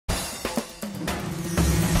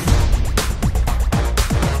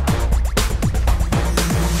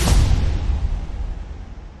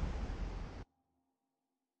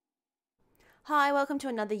Hi, welcome to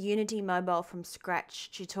another Unity Mobile from Scratch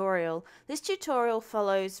tutorial. This tutorial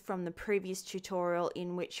follows from the previous tutorial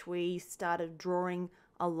in which we started drawing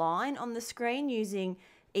a line on the screen using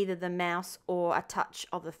either the mouse or a touch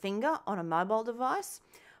of the finger on a mobile device.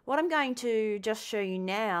 What I'm going to just show you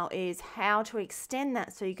now is how to extend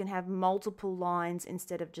that so you can have multiple lines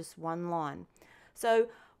instead of just one line. So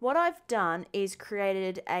what I've done is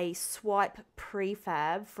created a swipe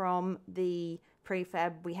prefab from the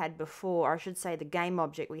prefab we had before, or I should say the game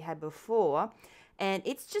object we had before, and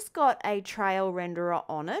it's just got a trail renderer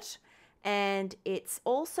on it, and it's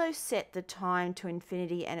also set the time to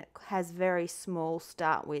infinity, and it has very small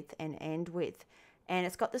start width and end width, and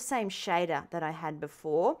it's got the same shader that I had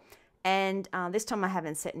before, and this time I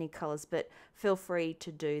haven't set any colors, but feel free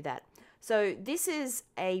to do that. So this is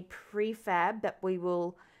a prefab that we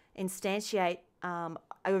will instantiate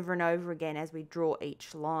over and over again as we draw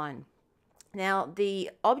each line. Now, the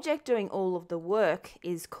object doing all of the work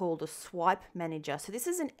is called a swipe manager. So this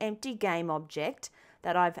is an empty game object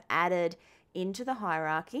that I've added into the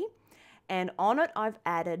hierarchy, and on it I've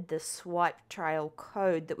added the swipe trail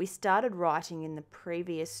code that we started writing in the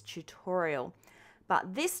previous tutorial.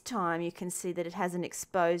 But this time you can see that it has an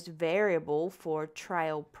exposed variable for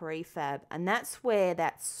trail prefab, and that's where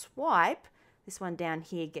that swipe, this one down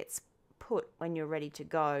here, gets put when you're ready to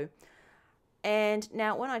go. And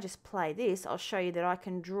now when I just play this, I'll show you that I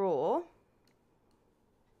can draw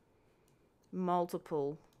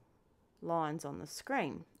multiple lines on the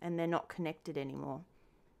screen and they're not connected anymore.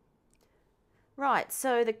 Right,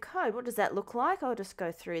 so the code, what does that look like? I'll just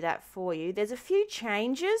go through that for you. There's a few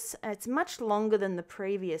changes. It's much longer than the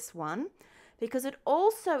previous one because it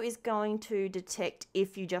also is going to detect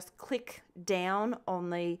if you just click down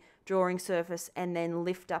on the drawing surface and then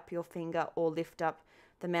lift up your finger or lift up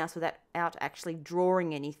the mouse without actually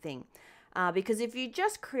drawing anything. Because if you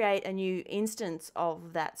just create a new instance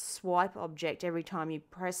of that swipe object every time you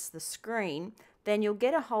press the screen, then you'll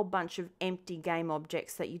get a whole bunch of empty game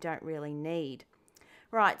objects that you don't really need.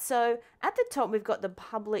 Right, so at the top we've got the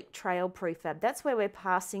public trail prefab. That's where we're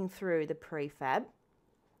passing through the prefab.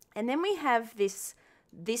 And then we have this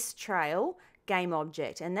trail game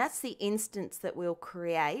object, and that's the instance that we'll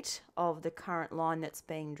create of the current line that's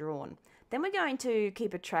being drawn. Then we're going to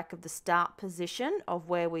keep a track of the start position of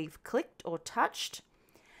where we've clicked or touched.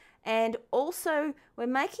 And also we're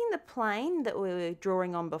making the plane that we were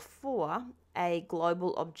drawing on before a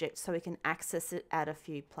global object so we can access it at a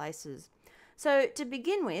few places. So to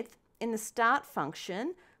begin with, in the start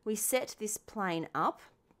function, we set this plane up.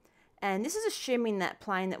 And this is assuming that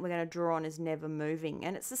plane that we're going to draw on is never moving.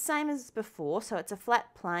 And it's the same as before, so it's a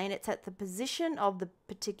flat plane. It's at the position of the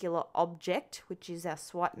particular object, which is our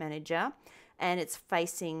swipe manager, and it's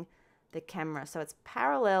facing the camera. So it's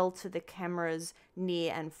parallel to the camera's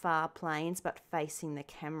near and far planes, but facing the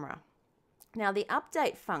camera. Now the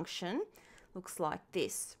update function looks like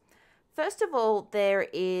this. First of all, there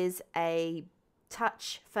is a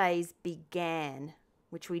touch phase began,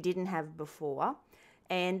 which we didn't have before.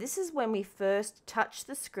 And this is when we first touch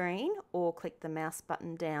the screen or click the mouse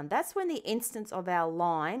button down. That's when the instance of our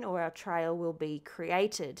line or our trail will be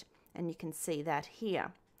created. And you can see that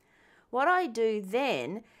here. What I do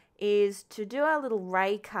then is to do our little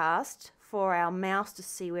ray cast for our mouse to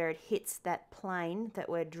see where it hits that plane that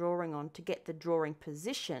we're drawing on to get the drawing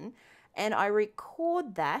position. And I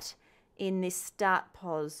record that in this start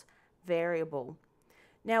pos variable.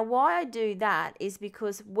 Now why I do that is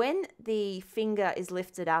because when the finger is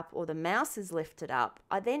lifted up or the mouse is lifted up,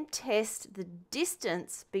 I then test the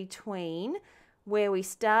distance between where we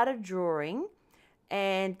started drawing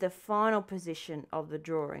and the final position of the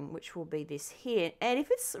drawing, which will be this here. And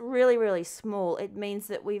if it's really, really small, it means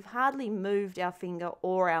that we've hardly moved our finger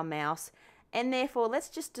or our mouse, and therefore let's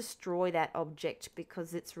just destroy that object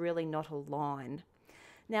because it's really not a line.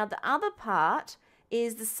 Now the other part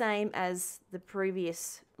is the same as the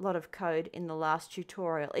previous lot of code in the last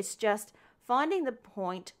tutorial. It's just finding the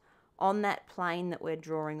point on that plane that we're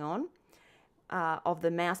drawing on of the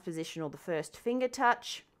mouse position or the first finger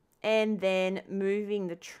touch, and then moving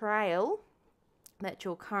the trail that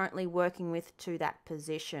you're currently working with to that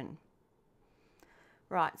position.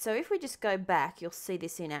 Right, so if we just go back, you'll see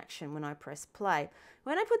this in action when I press play.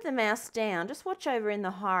 When I put the mouse down, just watch over in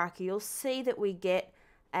the hierarchy, you'll see that we get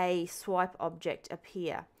a swipe object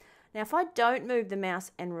appear. Now if I don't move the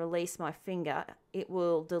mouse and release my finger, it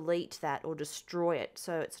will delete that or destroy it,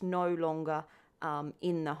 so it's no longer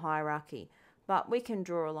in the hierarchy. But we can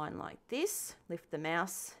draw a line like this, lift the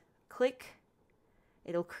mouse, click,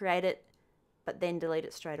 it'll create it but then delete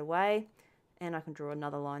it straight away, and I can draw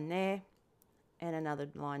another line there, and another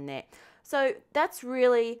line there. So that's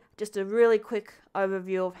really just a really quick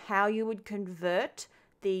overview of how you would convert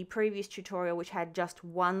the previous tutorial, which had just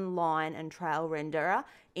one line and trail renderer,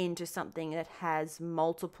 into something that has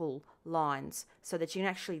multiple lines, so that you can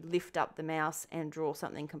actually lift up the mouse and draw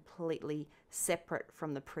something completely separate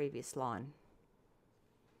from the previous line.